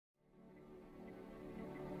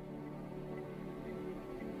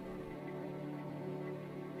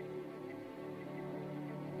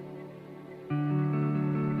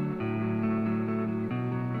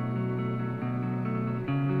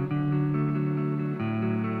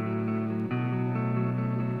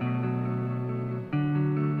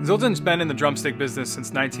Zildjian's been in the drumstick business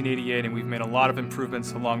since 1988, and we've made a lot of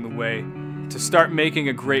improvements along the way. To start making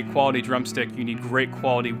a great quality drumstick, you need great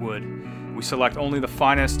quality wood. We select only the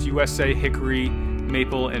finest USA hickory,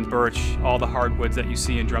 maple, and birch, all the hardwoods that you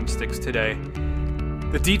see in drumsticks today.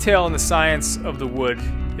 The detail and the science of the wood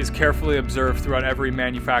is carefully observed throughout every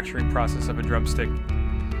manufacturing process of a drumstick.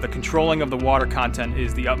 The controlling of the water content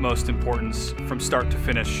is the utmost importance from start to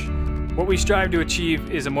finish. What we strive to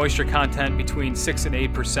achieve is a moisture content between 6 and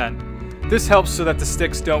 8%. This helps so that the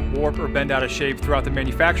sticks don't warp or bend out of shape throughout the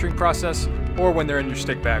manufacturing process or when they're in your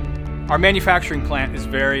stick bag. Our manufacturing plant is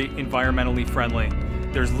very environmentally friendly.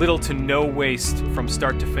 There's little to no waste from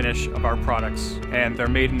start to finish of our products, and they're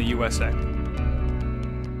made in the USA.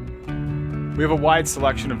 We have a wide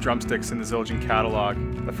selection of drumsticks in the Zildjian catalog,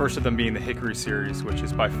 the first of them being the Hickory series, which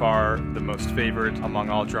is by far the most favored among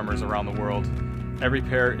all drummers around the world. Every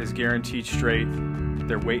pair is guaranteed straight,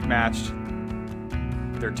 they're weight matched,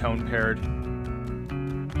 they're tone paired.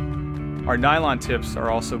 Our nylon tips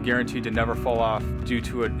are also guaranteed to never fall off due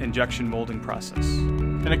to an injection molding process.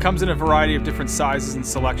 And it comes in a variety of different sizes and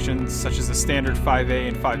selections, such as the standard 5A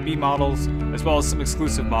and 5B models, as well as some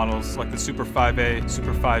exclusive models like the Super 5A,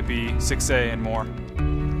 Super 5B, 6A, and more.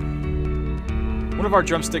 One of our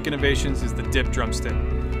drumstick innovations is the dip drumstick.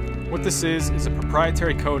 What this is a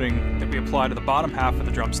proprietary coating that we apply to the bottom half of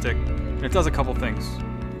the drumstick, and it does a couple things.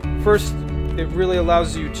 First, it really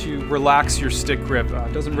allows you to relax your stick grip.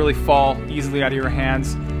 It doesn't really fall easily out of your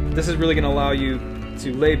hands. This is really going to allow you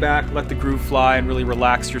to lay back, let the groove fly, and really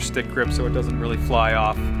relax your stick grip so it doesn't really fly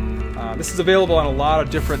off. This is available on a lot of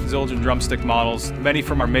different Zildjian drumstick models, many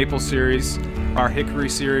from our Maple series, our Hickory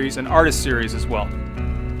series, and Artist series as well.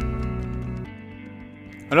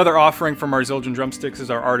 Another offering from our Zildjian drumsticks is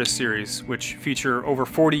our Artist series, which feature over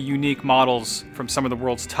 40 unique models from some of the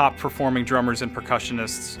world's top performing drummers and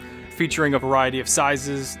percussionists, featuring a variety of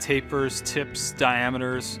sizes, tapers, tips,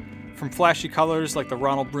 diameters, from flashy colors like the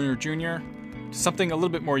Ronald Bruner Jr. to something a little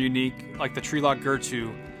bit more unique like the Trilok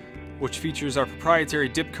Gertu, which features our proprietary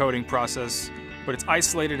dip coating process, but it's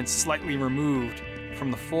isolated and slightly removed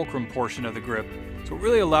from the fulcrum portion of the grip, so it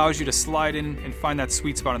really allows you to slide in and find that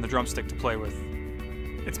sweet spot on the drumstick to play with.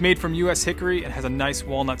 It's made from US hickory and has a nice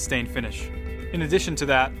walnut stained finish. In addition to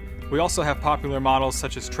that, we also have popular models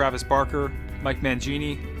such as Travis Barker, Mike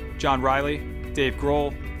Mangini, John Riley, Dave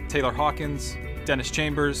Grohl, Taylor Hawkins, Dennis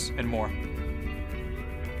Chambers, and more.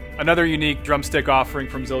 Another unique drumstick offering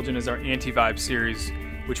from Zildjian is our Anti-Vibe series,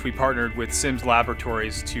 which we partnered with Sims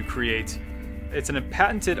Laboratories to create. It's a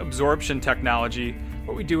patented absorption technology.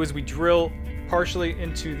 What we do is we drill partially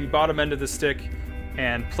into the bottom end of the stick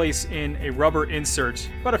and place in a rubber insert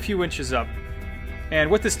about a few inches up. And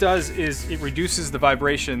what this does is it reduces the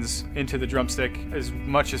vibrations into the drumstick as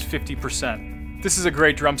much as 50%. This is a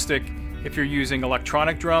great drumstick if you're using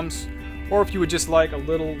electronic drums, or if you would just like a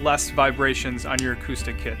little less vibrations on your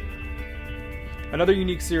acoustic kit. Another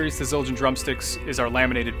unique series to Zildjian drumsticks is our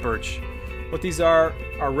laminated birch. What these are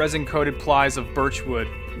resin-coated plies of birch wood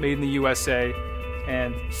made in the USA,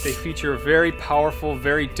 and they feature very powerful,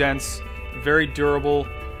 very dense, very durable,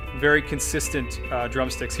 very consistent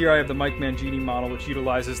drumsticks. Here I have the Mike Mangini model, which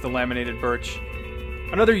utilizes the laminated birch.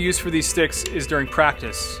 Another use for these sticks is during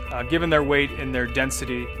practice. Given their weight and their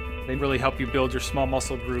density, they really help you build your small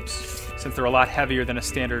muscle groups since they're a lot heavier than a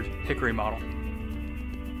standard hickory model.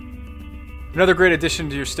 Another great addition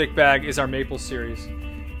to your stick bag is our Maple series.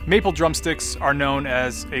 Maple drumsticks are known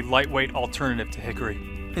as a lightweight alternative to hickory.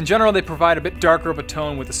 In general, they provide a bit darker of a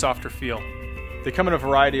tone with a softer feel. They come in a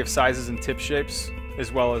variety of sizes and tip shapes,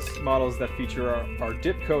 as well as models that feature our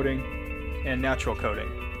dip coating and natural coating.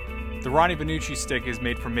 The Ronnie Benucci stick is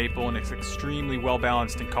made from maple and it's extremely well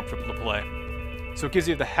balanced and comfortable to play. So it gives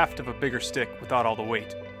you the heft of a bigger stick without all the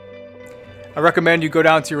weight. I recommend you go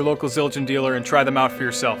down to your local Zildjian dealer and try them out for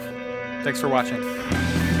yourself. Thanks for watching.